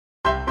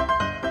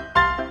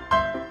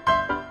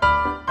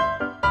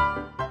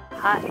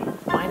Hi,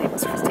 my name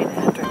is Christina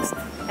Hendricks,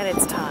 and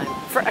it's time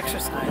for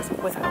exercise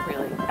without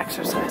really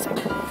exercising.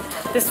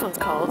 This one's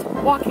called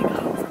walking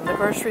home from the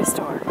grocery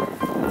store.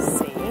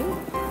 See?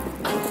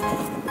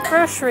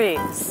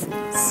 Groceries.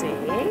 See?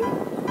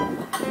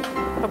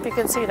 Hope you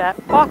can see that.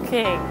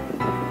 Walking.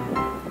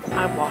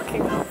 I'm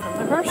walking home from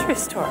the grocery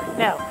store.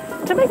 Now,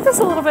 to make this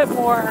a little bit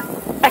more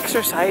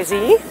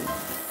exercisey,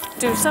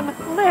 do some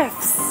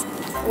lifts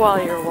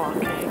while you're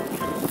walking.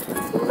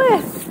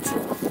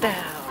 Lift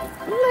down,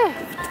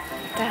 lift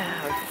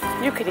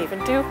down. You could even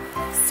do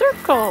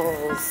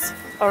circles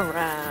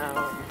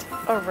around,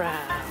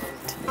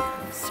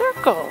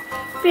 circle.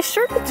 Be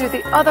sure to do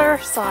the other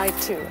side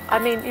too. I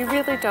mean, you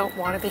really don't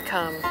want to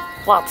become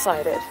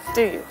lopsided,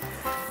 do you?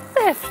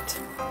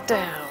 Lift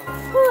down,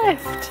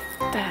 lift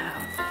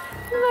down,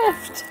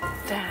 lift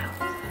down.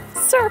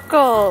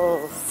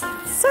 Circles,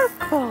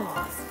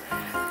 circles.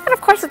 And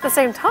of course, at the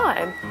same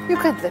time, you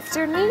could lift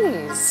your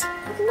knees.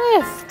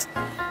 Lift,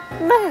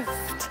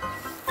 lift,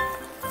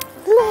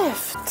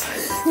 lift,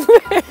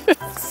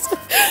 lift.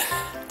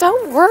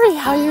 Don't worry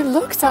how you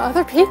look to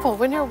other people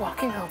when you're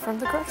walking home from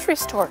the grocery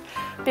store,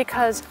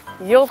 because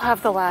you'll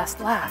have the last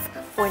laugh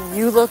when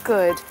you look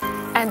good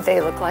and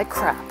they look like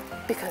crap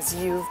because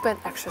you've been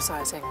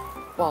exercising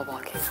while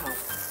walking home.